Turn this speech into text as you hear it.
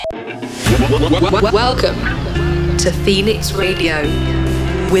Welcome to Phoenix Radio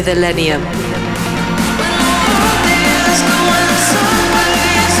with Illenium.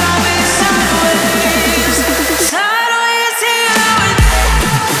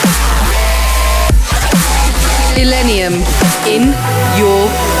 Illenium in your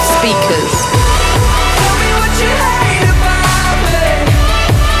speakers.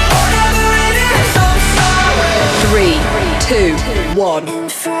 3, 2, 1.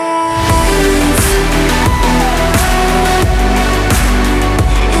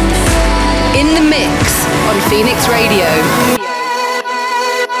 In the mix on Phoenix Radio.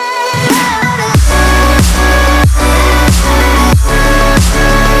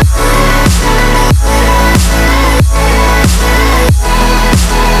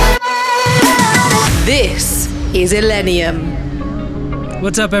 This is Illenium.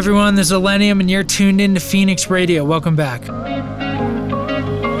 What's up, everyone? This is Illenium, and you're tuned in to Phoenix Radio. Welcome back.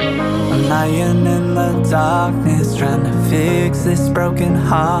 I'm lying in the darkness, trying to fix this broken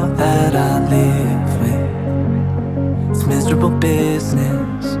heart that I live with. It's miserable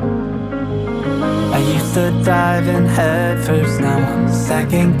business. I used to dive in head first, now I'm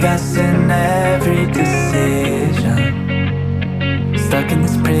second guessing every decision. Stuck in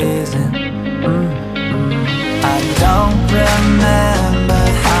this prison. I don't remember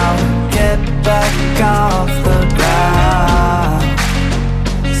how to get back off the ground.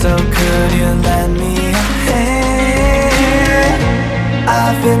 So could you lend me a hand?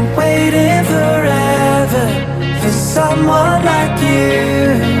 I've been waiting forever for someone like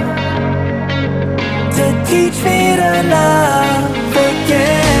you to teach me to love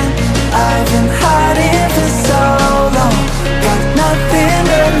again. I've been hiding for so long, got nothing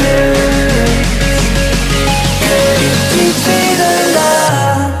to lose. Could you teach me to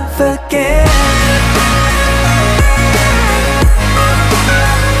love again?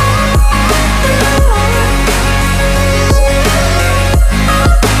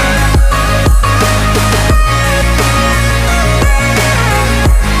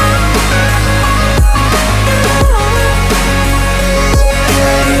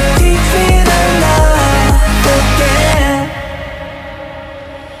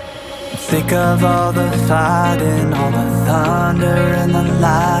 Think of all the fighting, all the thunder and the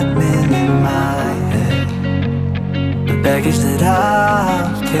lightning in my head, the baggage that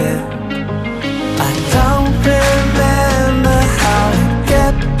I've kept. I don't remember how to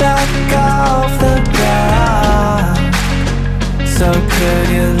get back off the ground. So could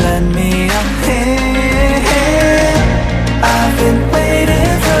you lend me a hand? I've been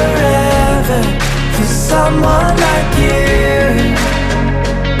waiting forever for someone like you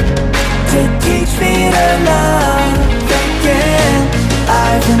to teach me to love again.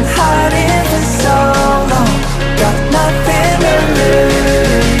 I've been hiding for so long, got nothing to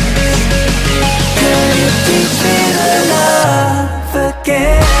lose. Could you teach me to love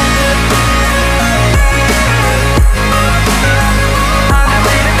again? I've been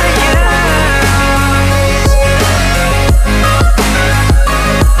waiting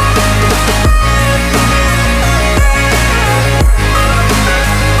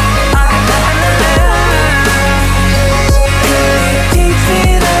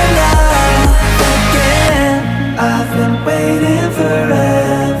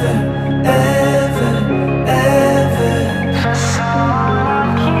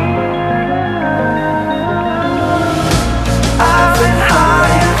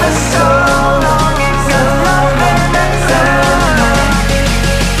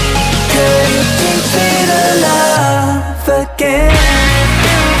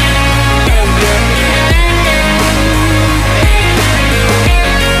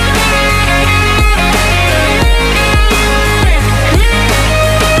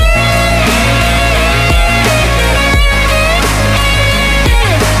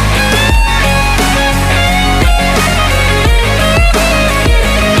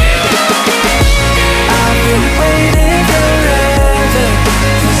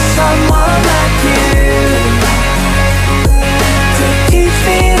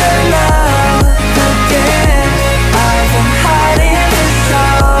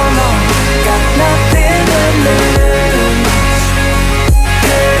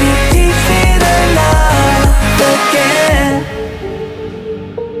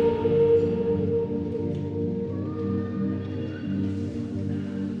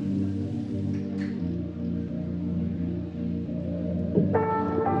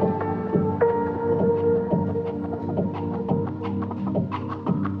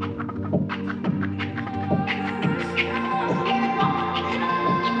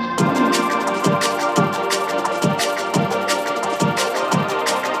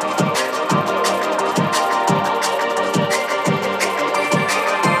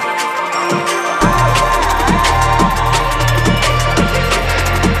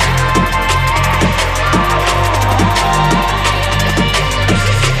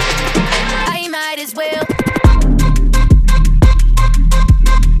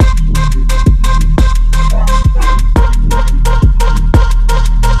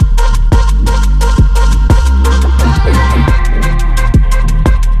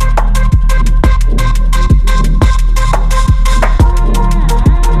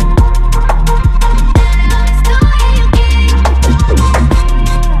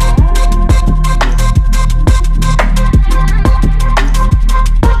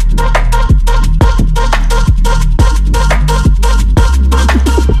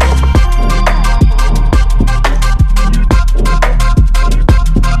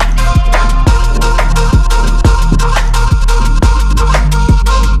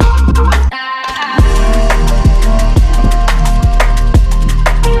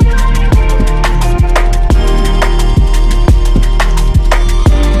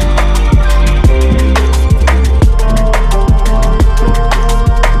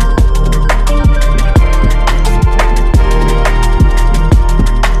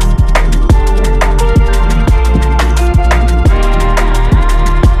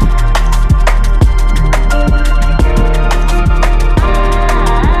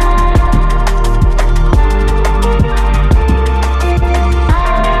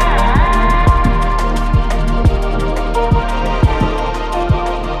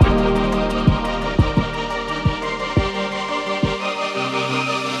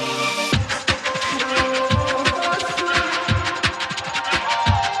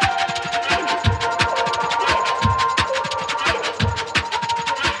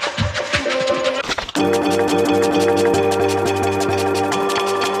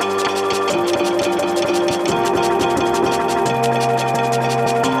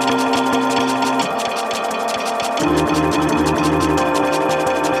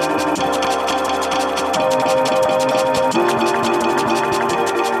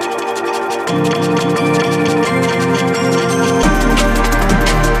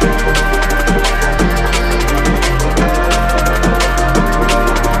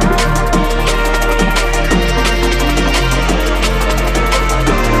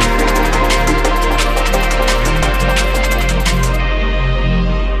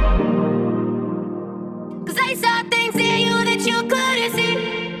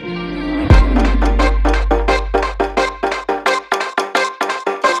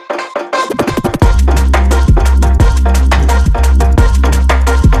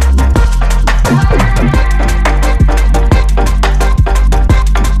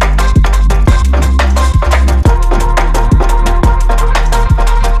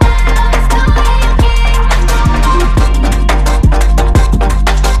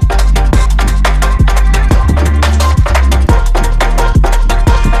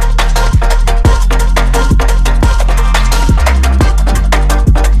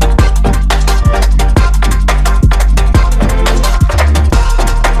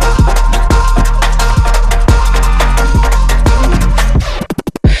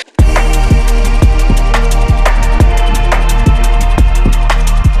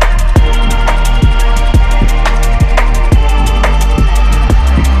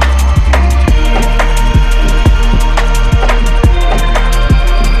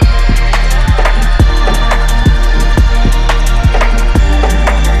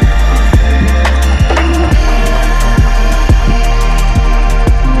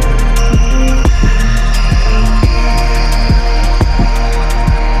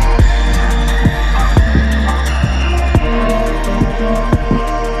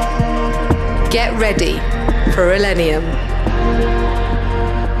Get ready for Illenium.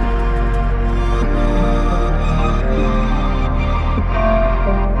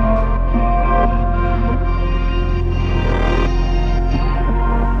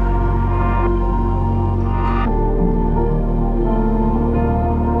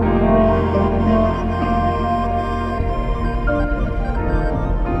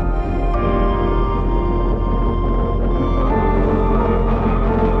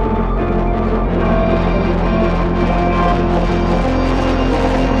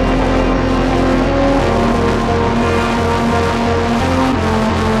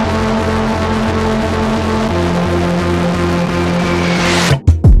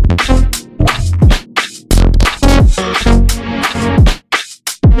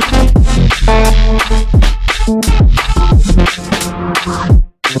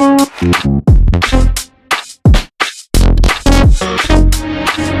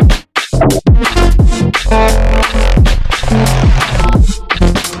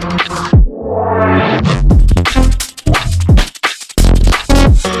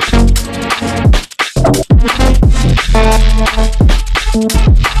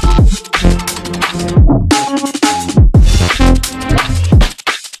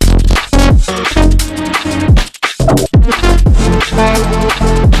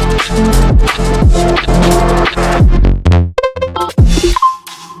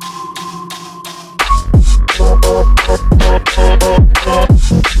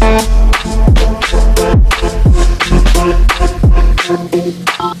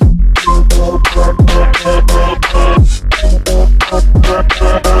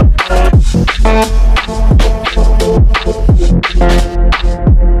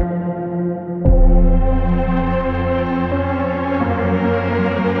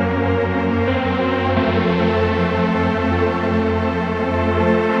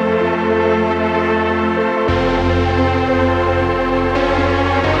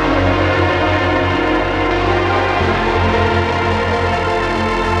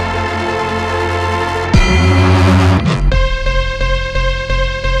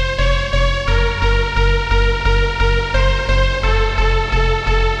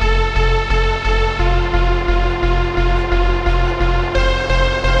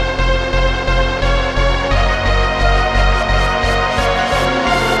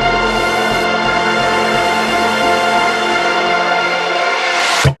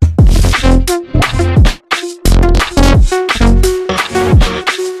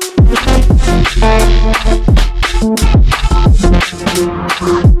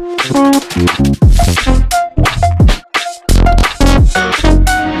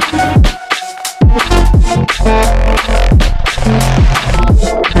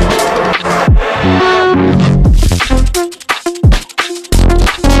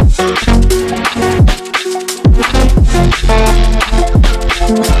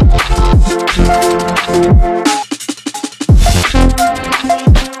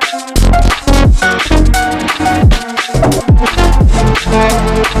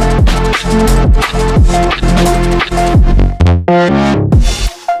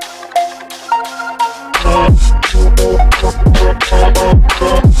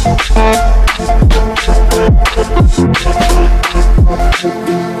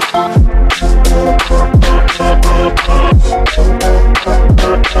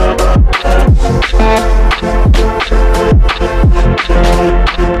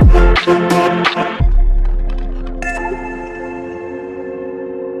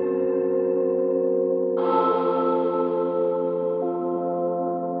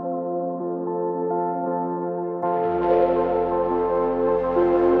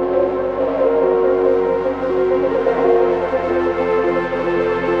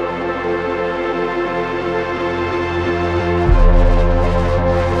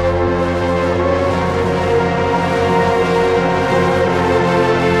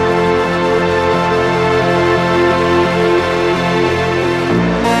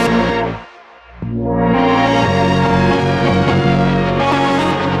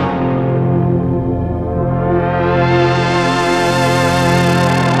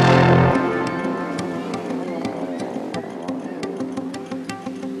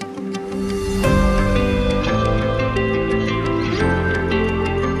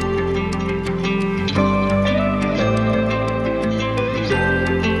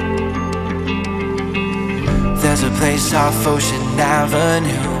 place off Ocean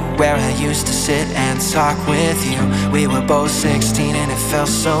Avenue where I used to sit and talk with you. We were both 16 and it felt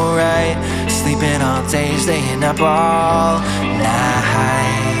so right, sleeping all day, staying up all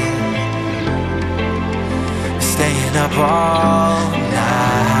night, staying up all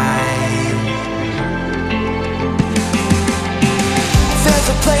night.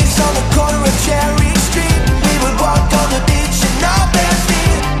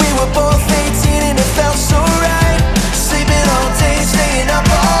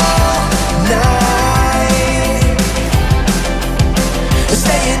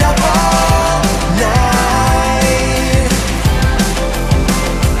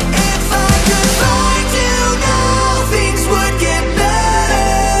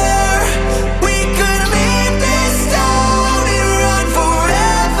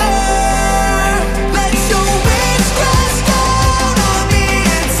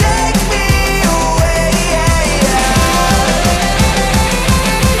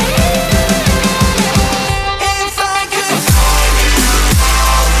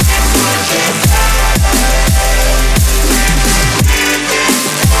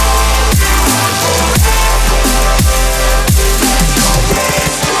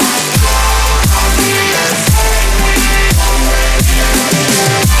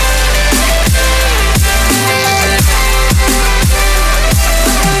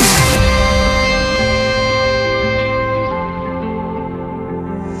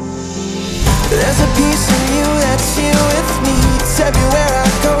 There's a piece of you that's here with me. It's everywhere I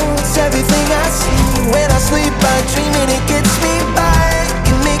go, it's everything I see. When I sleep I dream and it gets me by.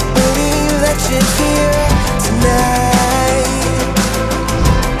 Can make believe that you're here tonight,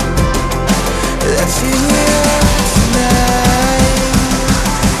 that you're here tonight.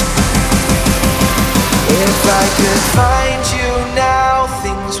 If I could find you now,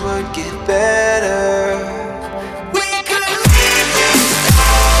 things would get better.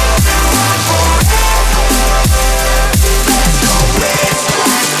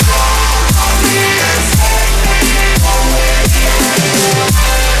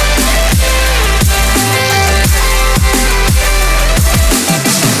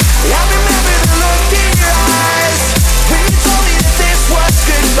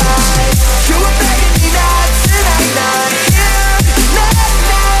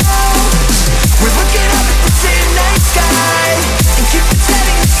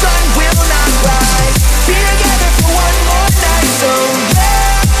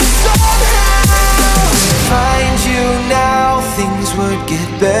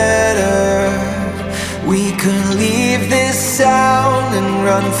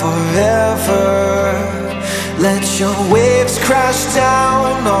 Forever, let your waves crash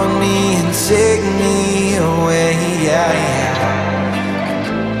down on me and take me away, yeah, yeah.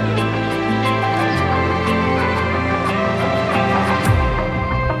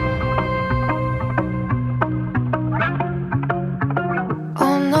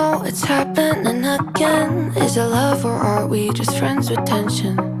 Oh no, it's happening again. Is it love or are we just friends with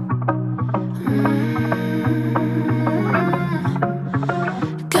tension?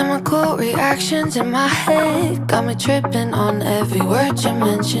 Chemical reactions in my head got me tripping on every word you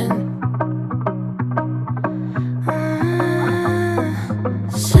mention.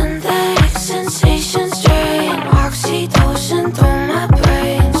 Synthetic sensations drain oxytocin through my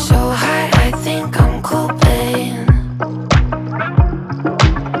brain. So high, I think I'm Cobain.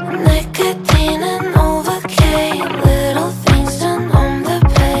 Nicotine and Novocaine, little things to numb the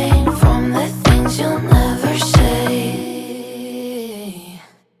pain from the things you'll never say.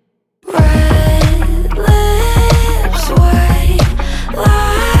 Red lips, white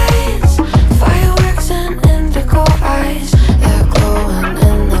lines, fireworks and indigo eyes, they're glowing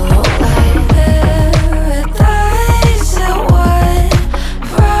in the low light. Paradise at what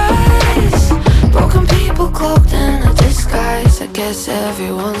price? Broken people cloaked in a disguise. I guess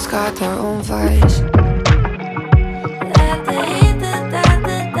everyone's got their own vice.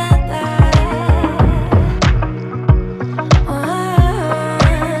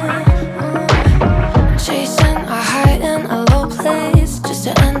 Chasing a high in a low place just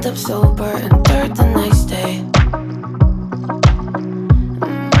to end up sober and third the next day.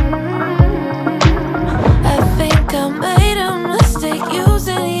 I think I made a mistake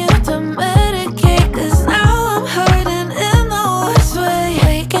using you to medicate, 'cause now I'm hurting in the worst way.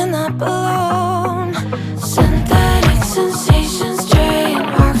 Waking up alone, synthetic sensations drain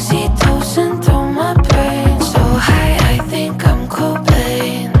oxytocin through my brain. So high, I think I'm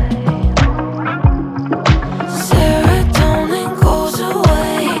Cobain. Serotonin goes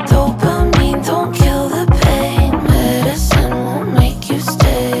away, dopamine don't kill the pain. Medicine won't make you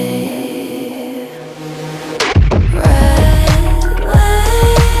stay. Red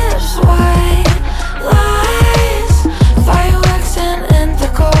lips, white lies, fireworks and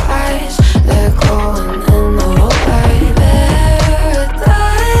indigo eyes, they're glowing in the low light.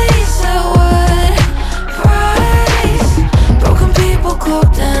 Paradise at what price? Broken people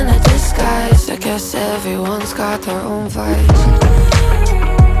cloaked in a disguise. I guess everyone's got their own vice.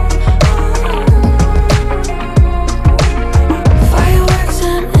 Fireworks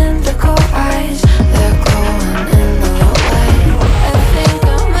and indigo eyes, they're glowing in the low light. I think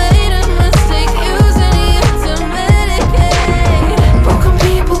I made a mistake using you to medicate. Broken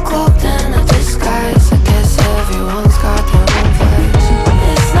people cloaked in a disguise. I guess everyone's got their own vice.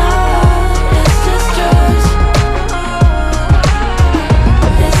 It's not love, it's just drugs.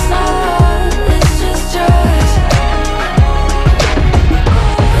 It's not love, it's just drugs.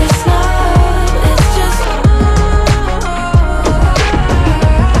 It's not love, it's just.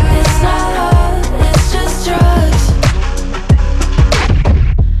 It's not love, it's just drugs.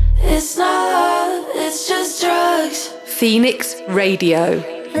 It's not love, it's just drugs. Phoenix Radio.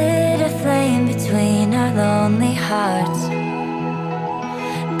 Lit a flame between our lonely hearts.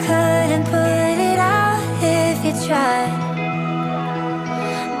 Couldn't put it out if you tried.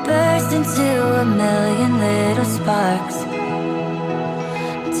 Burst into a million little sparks,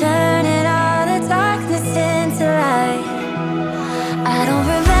 turning all the darkness into light. I don't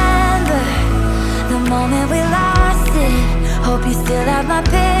remember the moment we lost it. Hope you still have my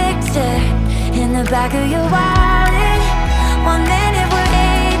picture the back of your wallet. 1 minute we're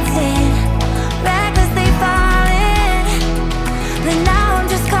 18, recklessly falling. But now I'm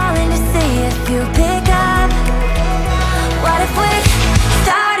just calling to see if you pick up. What if we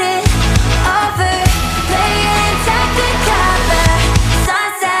started over, playing Technicolor,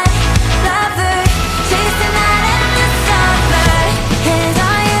 sunset, lover, chasing that endless summer. Hands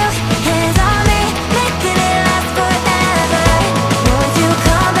on you, hands on me, making it last forever. Would you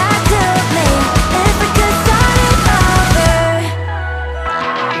come back to me if we could start it over?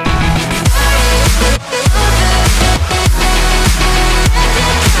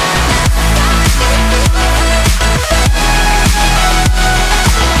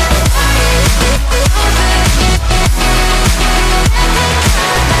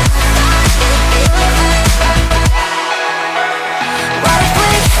 What if we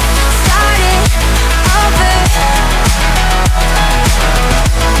started over?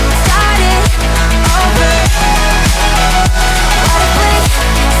 Started over. What if we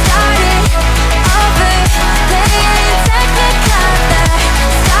started over? Playing Technicolor.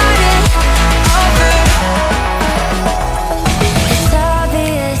 Started over. It's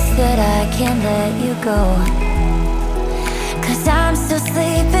obvious that I can't let you go, 'cause I'm still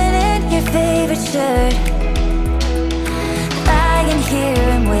sleeping in your favorite shirt, lying here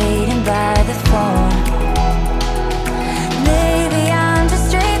and waiting by the phone. Maybe I'm just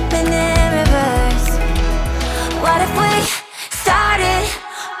dreaming in reverse. What if we started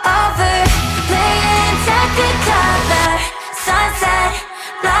over, playing Technicolor, sunset,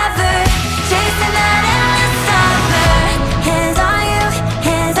 lover, chasing that endless summer. Hands on you,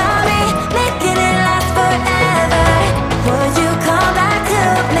 hands on me, making it last forever. Would you come back to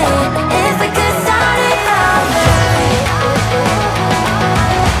me if we could start it over?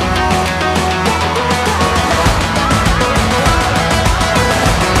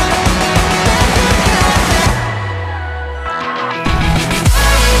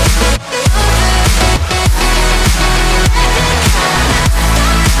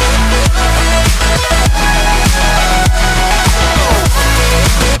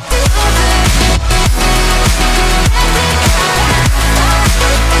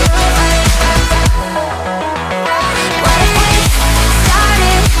 What if we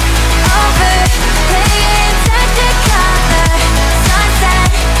started over, playing Technicolor, sunset,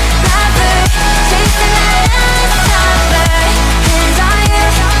 lover, chasing that endless summer. Hands on you,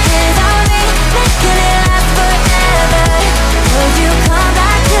 hands on me, making it last forever. Would you come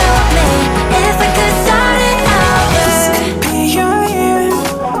back to me if we could start it over? Be your year.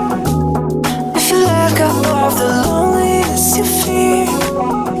 If you let go of the loneliness you feel,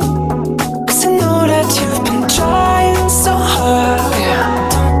 'cause I know that you've been trying so hard.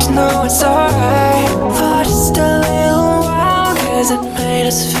 Don't you know it's alright for just a little while, 'cause it made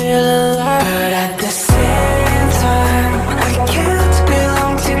us feel alive. But at the same time, we can't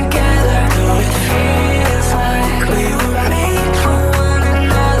belong together. Though it feels like we were made for one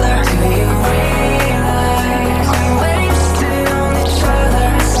another. Do you realize we wasted on each other?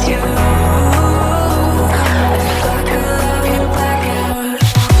 It's you. If I could love you back, I would.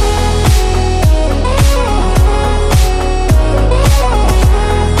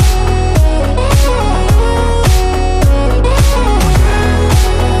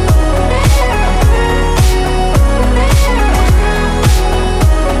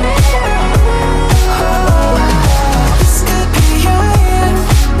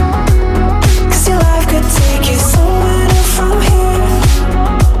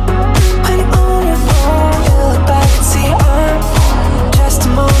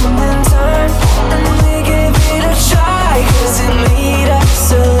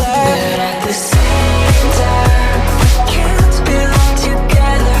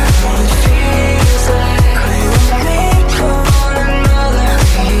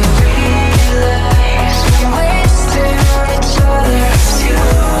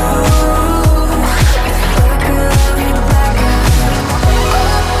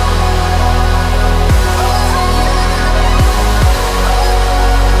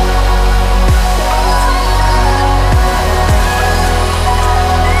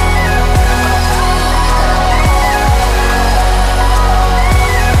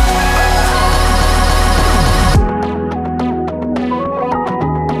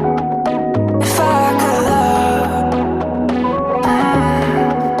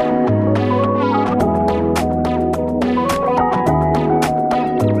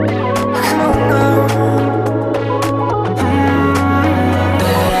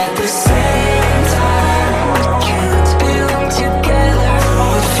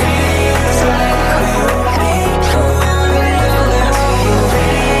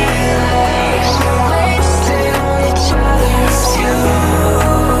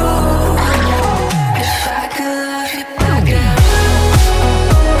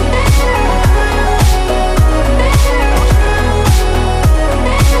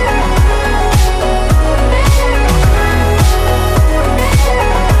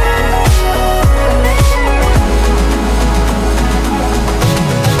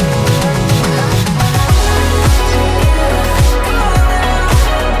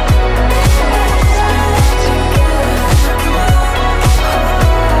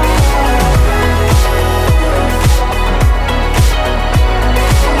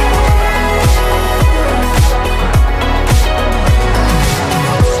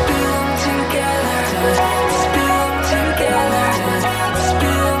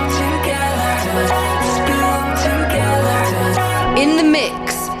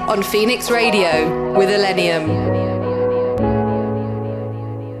 on Phoenix Radio with Illenium.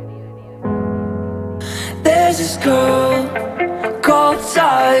 There's this girl called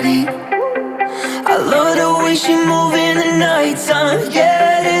Sadie. I love the way she move in the nighttime.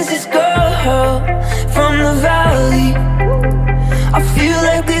 Yeah, there's this girl from the valley. I feel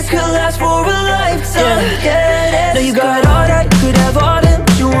like this could last for a lifetime. Yeah, now you got all that, you could have all that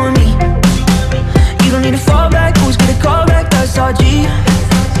you want me. You don't need to fall back, always get a call back, that's RG.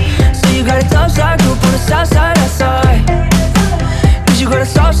 So you got a tough side, group on the south side, that's alright. Cause you got a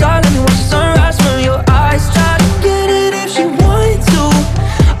soft side, let me watch the sunrise from your eyes. Try to get it if she wanted to.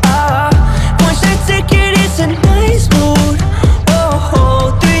 Punch that ticket, it's a nice mood.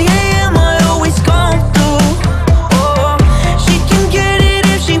 Oh, 3 a.m. I always come through. Oh, she can get it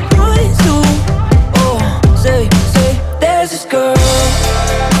if she wants to. Oh, say, there's this girl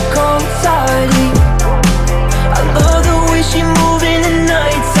called Sadie. I love the way she move in the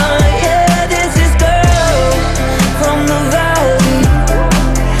nighttime. Yeah, there's this girl from the valley.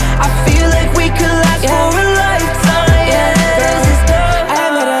 I feel like we could last for a lifetime. Yeah, there's this girl. I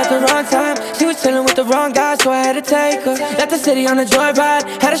met her at the wrong time. She was chilling with the wrong guy, so I had to take her. Left the city on a joyride.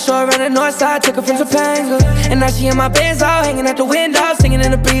 Had a show around the north side, took her from Topanga. And now she in my Benz, all hanging out the window, singing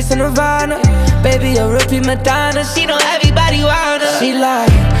in the breeze in Nirvana. Baby, a repeat Madonna. She know everybody want her. She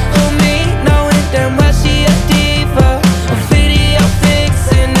like, who me? Knowing damn well she a diva. A video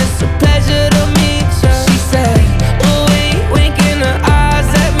fixin', it's a pleasure to meet ya. She said, ooh, winking her eyes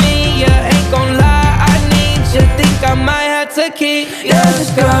at me. Yeah, ain't gon' lie, I need ya. Think I might have to keep ya. There's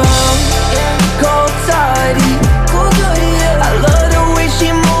this girl called Sadie. I love the way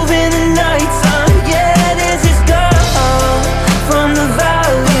she move in the nighttime. Yeah, there's this girl from the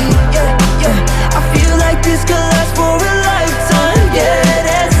valley. Yeah, I feel like this could last for a lifetime. Yeah,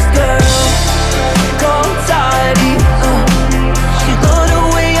 there's this girl called Sadie. She love the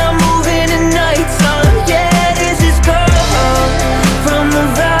way I move in the nighttime. Yeah, there's this girl from the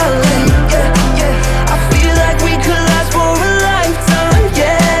valley. Yeah, I feel like we could last for a lifetime.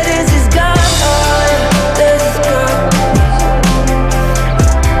 Yeah, there's this guy. There's this girl.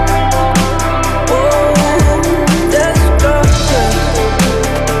 Oh, there's this girl.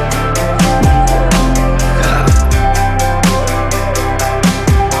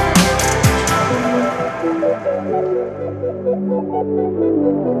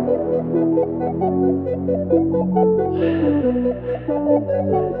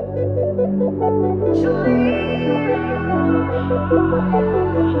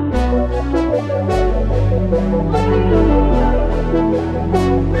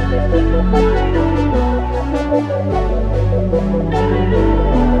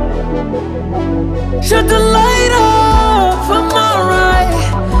 Shut the light off, I'm alright.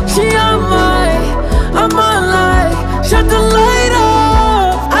 She on I'm on light. Shut the light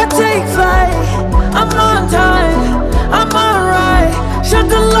off, I take flight. I'm on time, I'm alright. Shut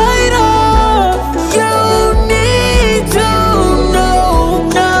the light off. You need to know,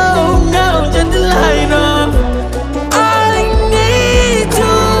 no. Shut the light off. I need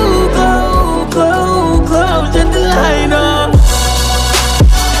to go. Shut the light off.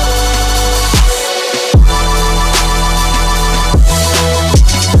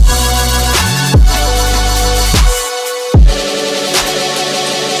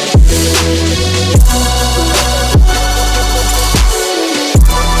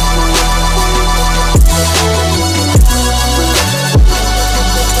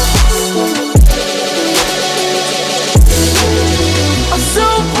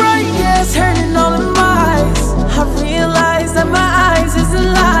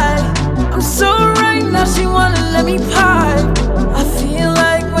 She wanna let me pipe. I feel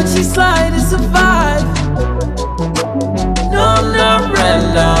like when she slide, it's a vibe. No, I'm not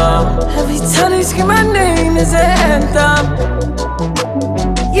random. Every time they scream my name, it's an anthem.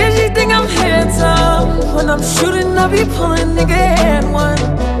 Yeah, she think I'm handsome. When I'm shooting, I be pulling nigga hand one.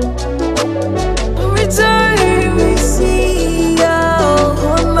 Every time we see, yo, who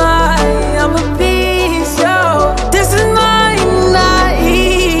am I? I'm a beast, yo. This is my night,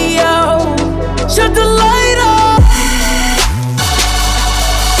 yo. Shut the light off.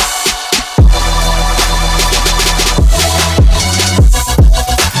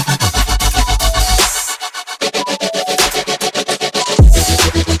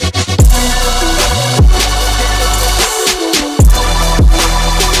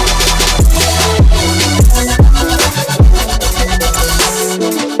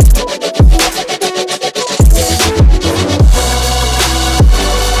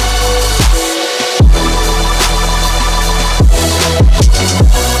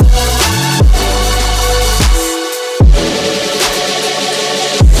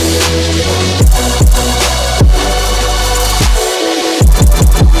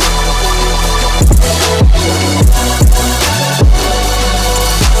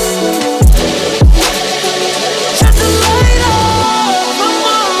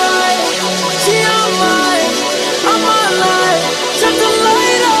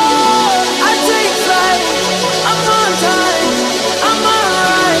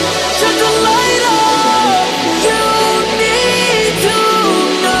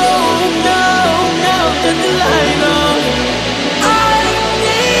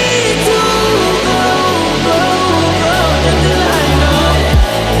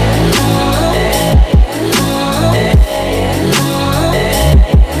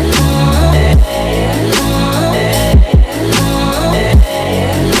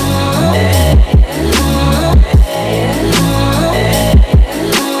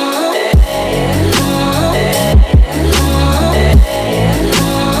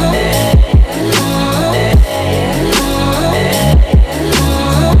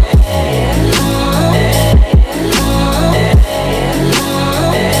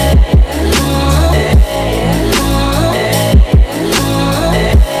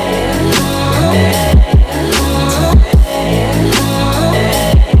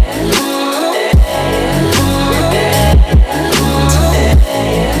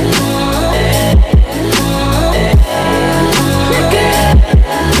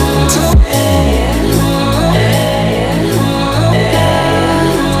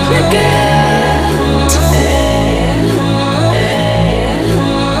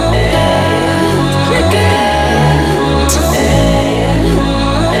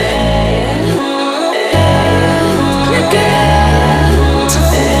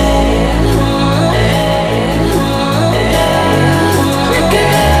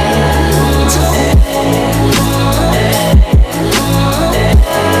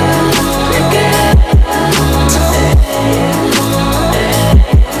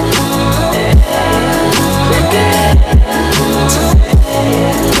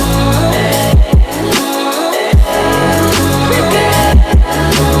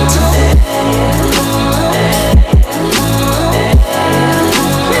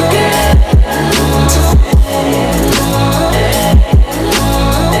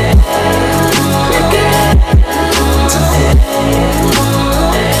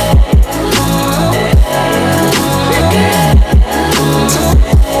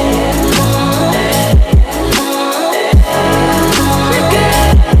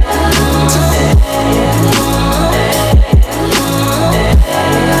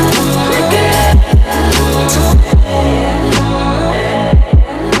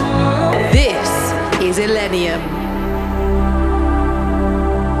 Illenium.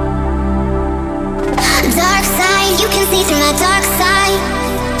 Dark side, you can see through my dark side.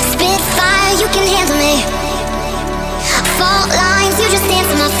 Spitfire, you can handle me. Fault lines, you just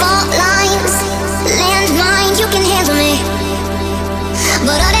answer my fault lines. Landmine, you can handle me.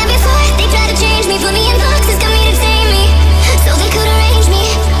 But all that before, they try to change me, put me in boxes, got me to tame me, so they could arrange me.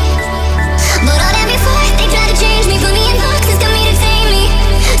 But all that before, they try to change me, put me in boxes, got me to tame me,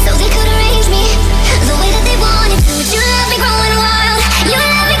 so they could arrange me the way that they wanted to. But you love me growing wild, you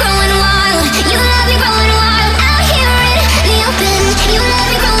love me growing wild, you love me growing wild. Out here in the open, you love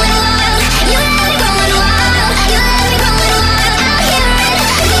me growing wild, you love me growing wild, you love me growing wild. Out here in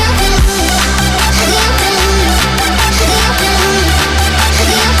the open, the open, the open, the open, the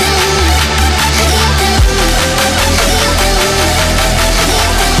open, the open, the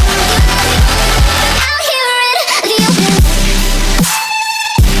open. Out here in the open.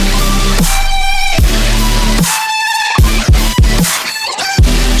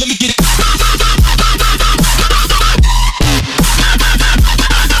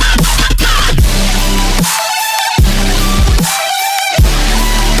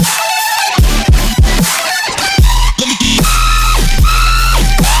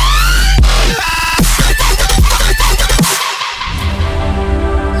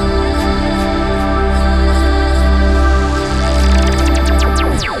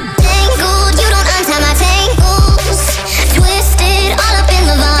 Tangled, you don't untie my tangles. Twisted all up in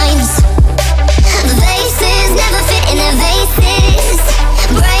the vines. Vases never fit in their vases.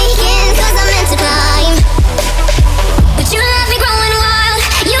 Breaking 'cause I'm meant to climb. But you love me growing wild,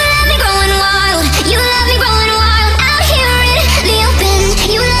 you love me growing wild, you love me growing wild. Out here in the open,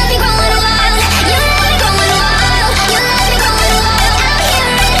 you love me growing wild, you love me growing wild, you love me growing wild. Out here in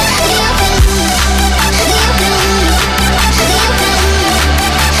the open, the open, the open, the open,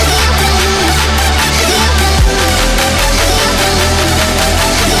 the open, the open, the open.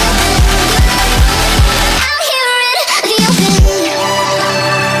 Out here in the open.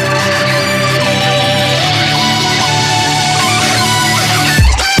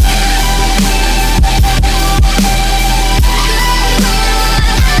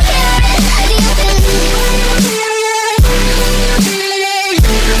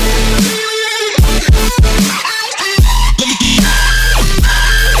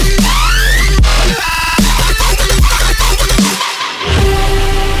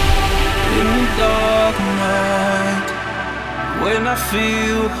 In the dark night, when I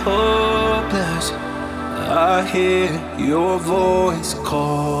feel hopeless, I hear your voice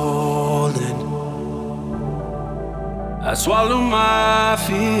calling. I swallow my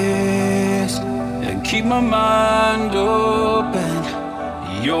fears and keep my mind open.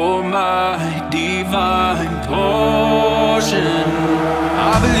 You're my divine portion.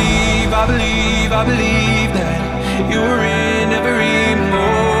 I believe that you're in every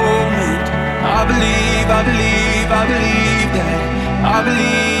moment. I believe that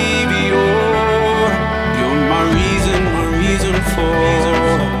you're my reason for.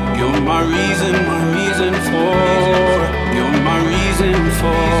 You're my reason for. You're my reason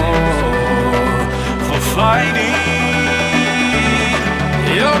for fighting.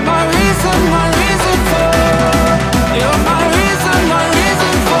 You're my reason for. You're my reason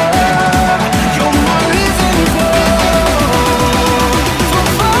for. You're my reason for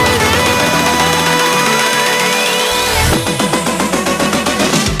fighting.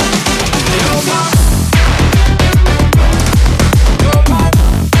 You're my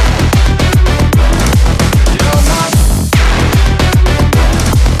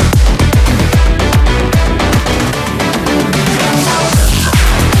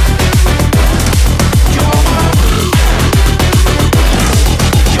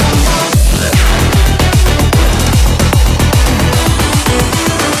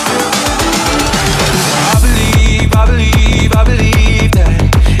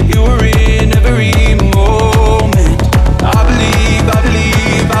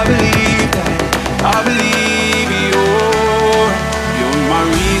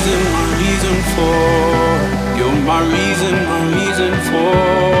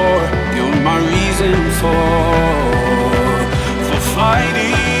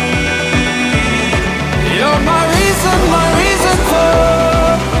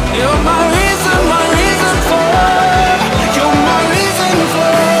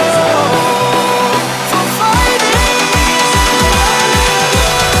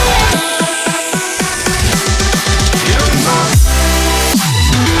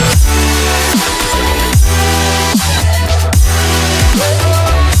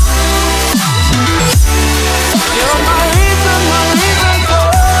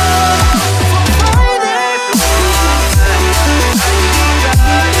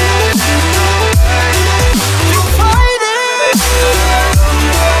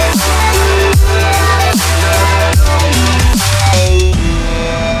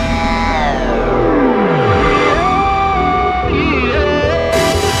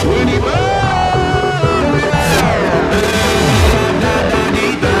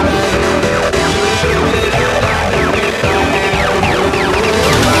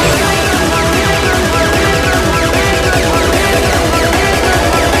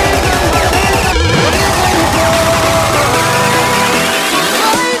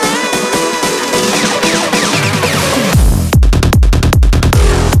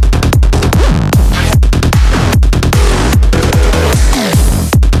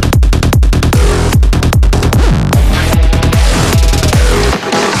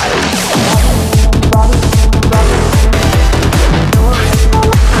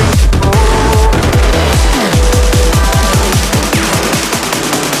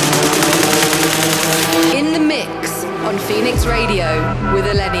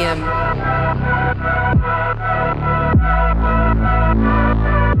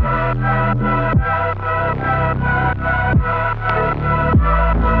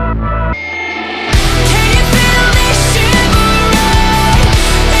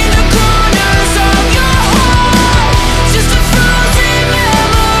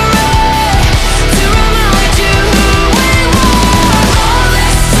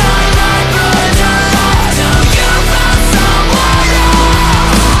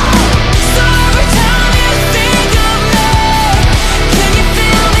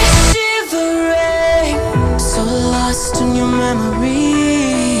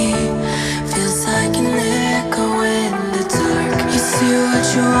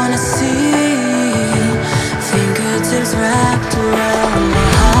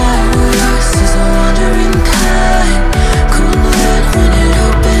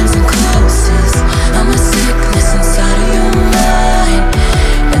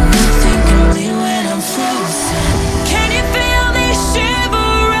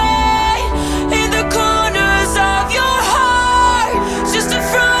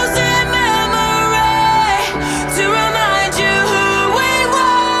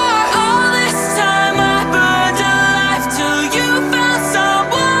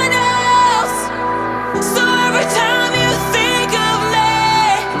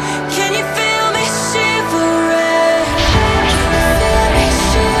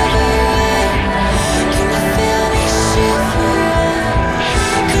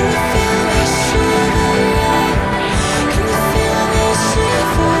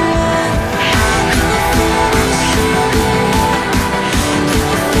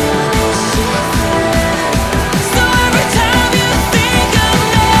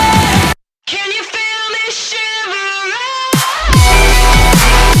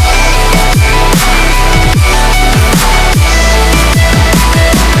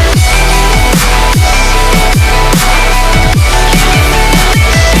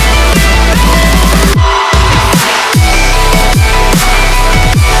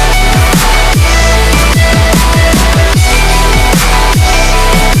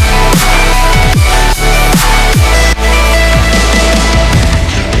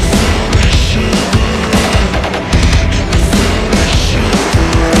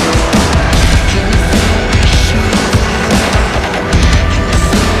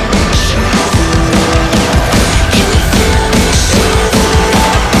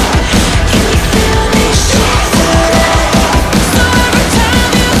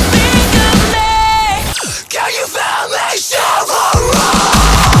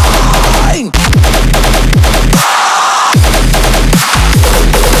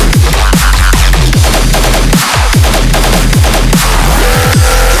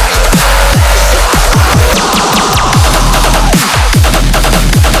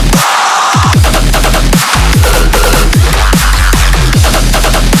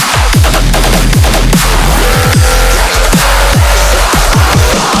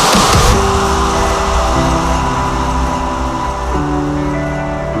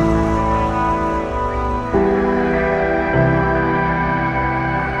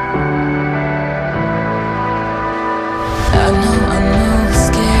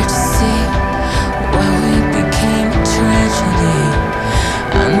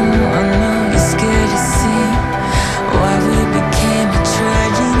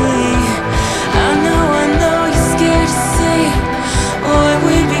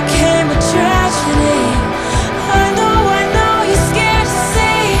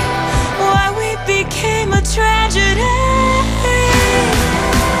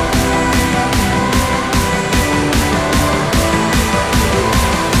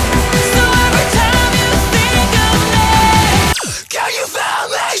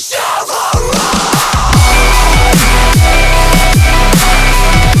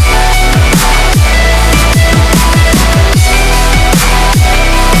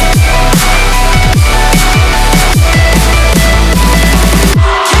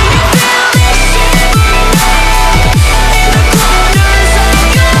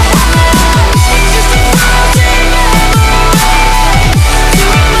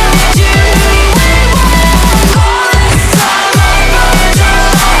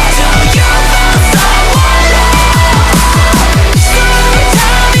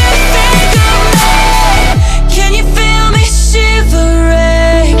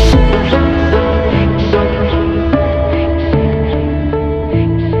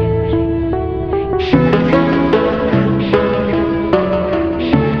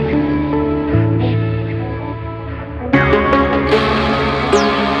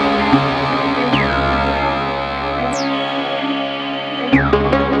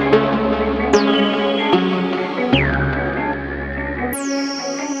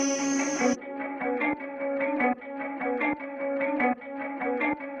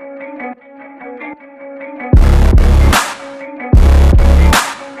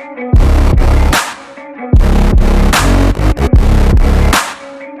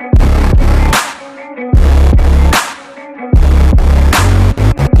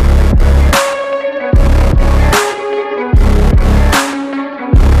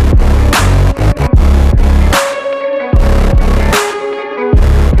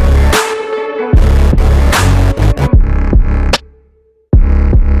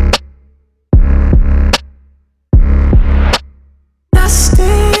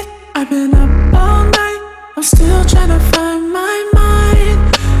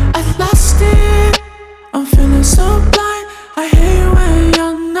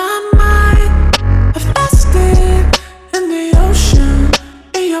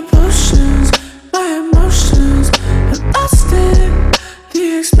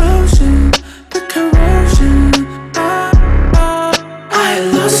explosion, the corrosion. I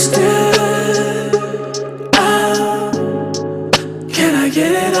lost it. Oh, can I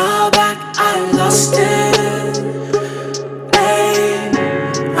get it all back? I lost it. Hey,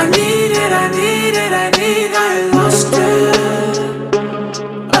 I need it, I need it, I need. I lost it.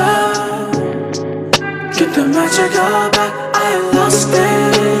 Oh, get the magic all back. I lost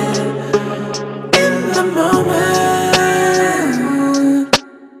it in the moment.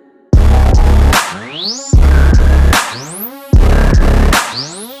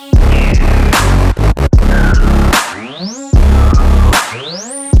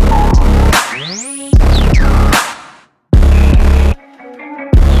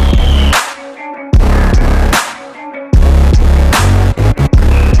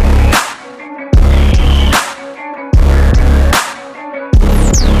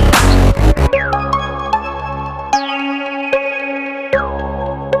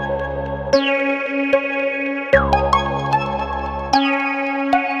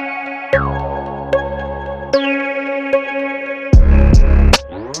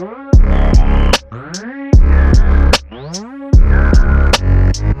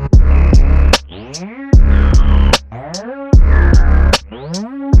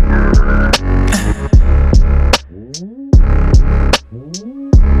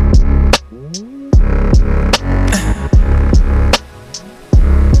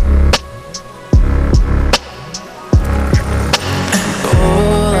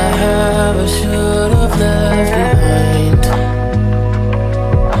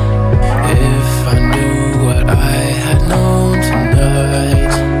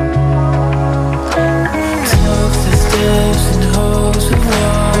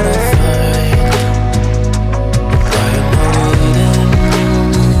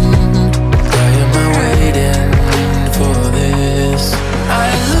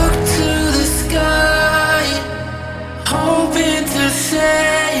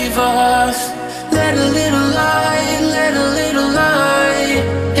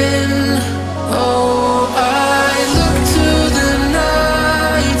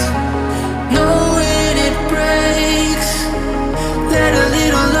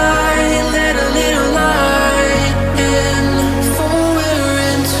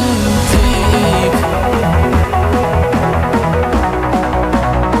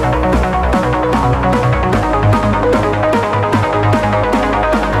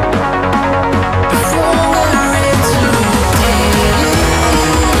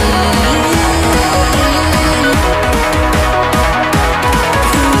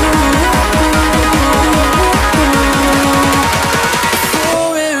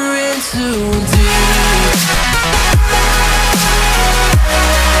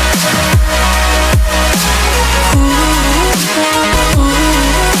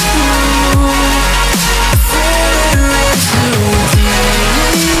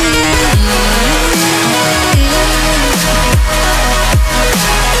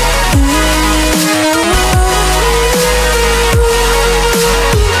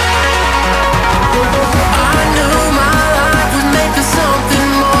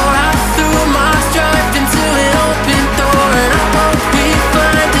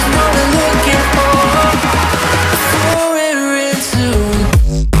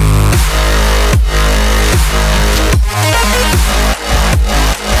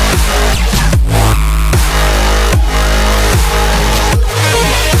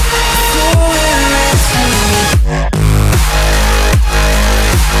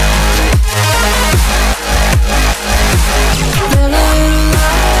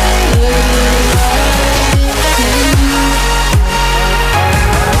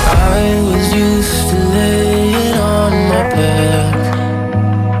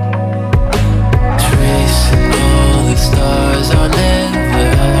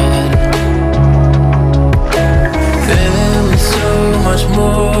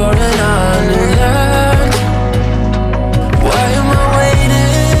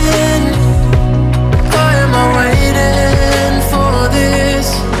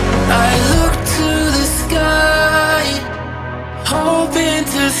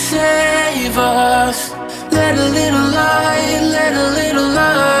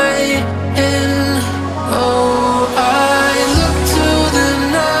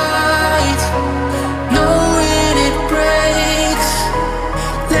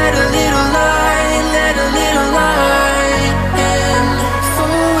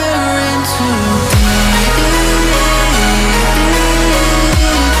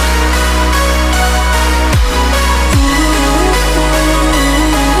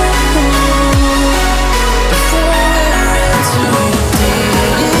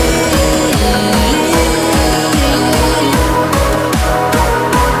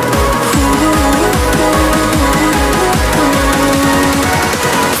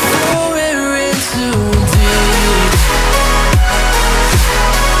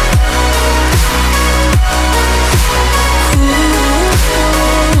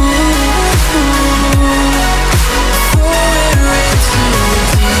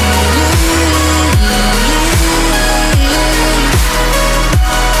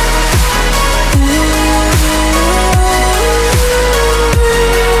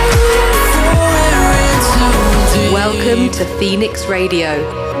 to Phoenix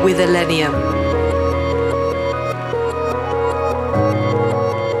Radio with Illenium.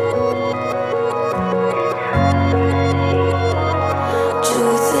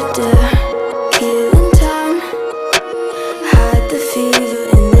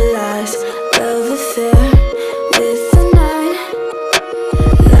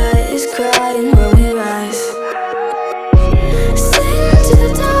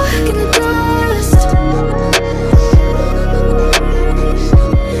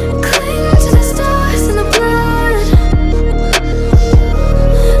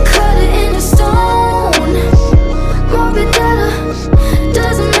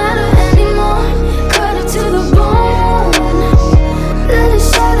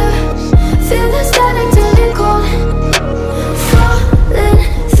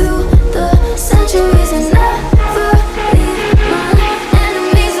 Falling through the sun.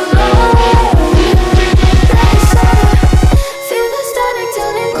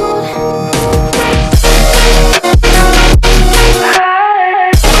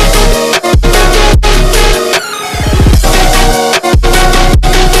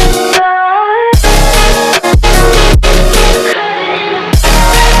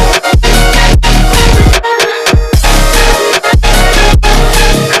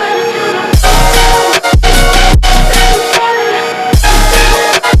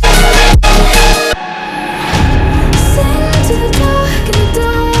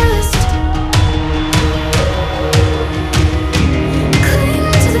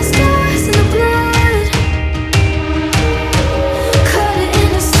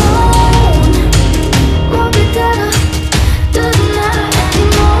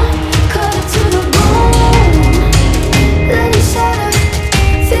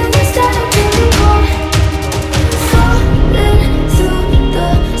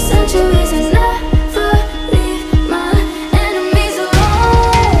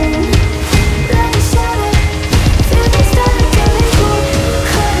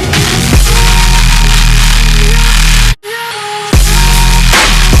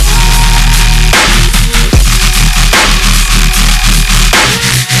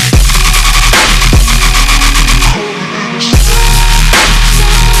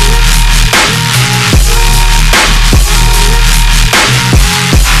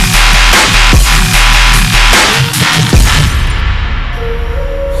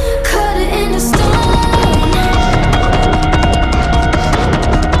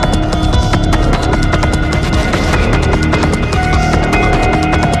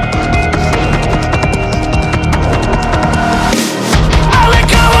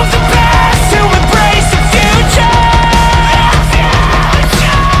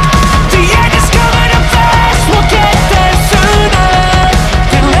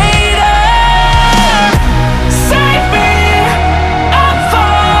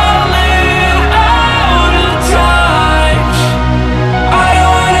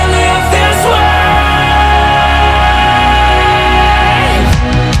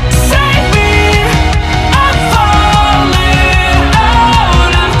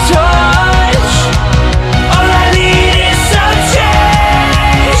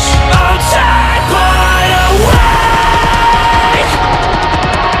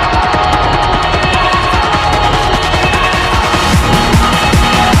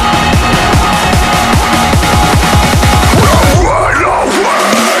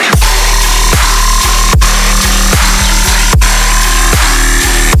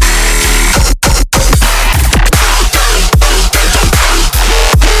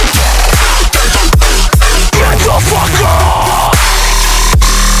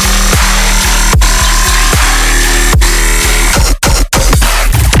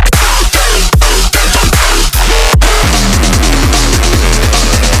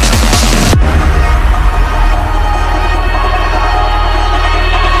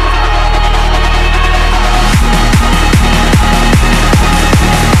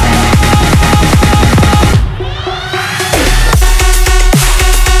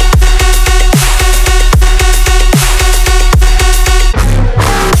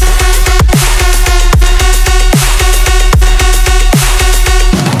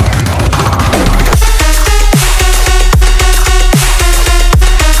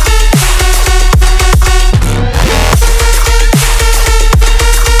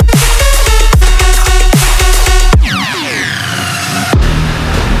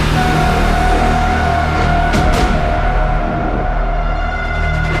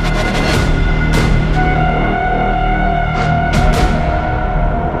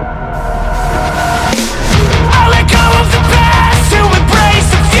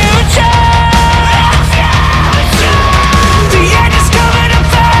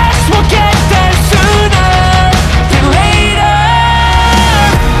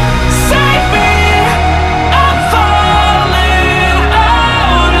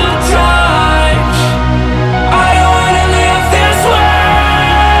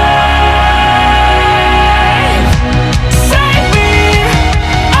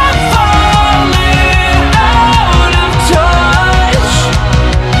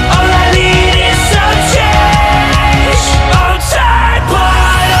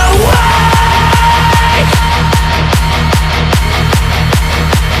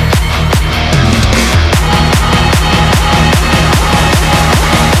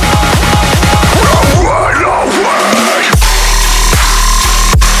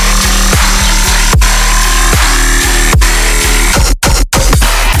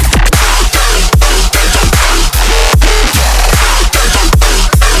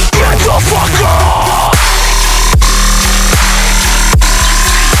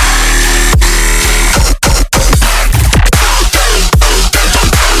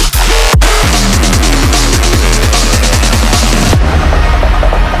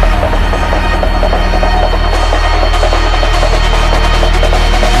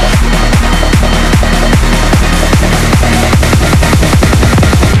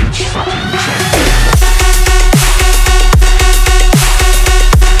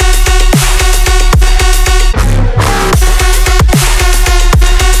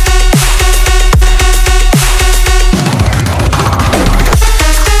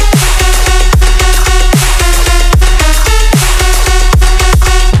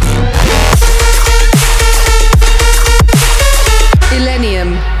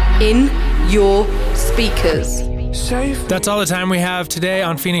 speakers. That's all the time we have today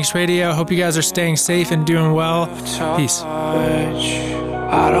on Phoenix Radio. Hope you guys are staying safe and doing well. Peace.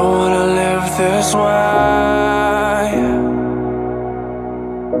 I don't wanna live this way.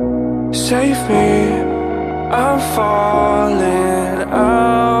 Save me, I'm falling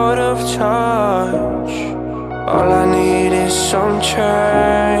out of touch. All I need is some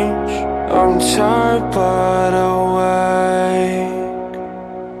change. I'm tired but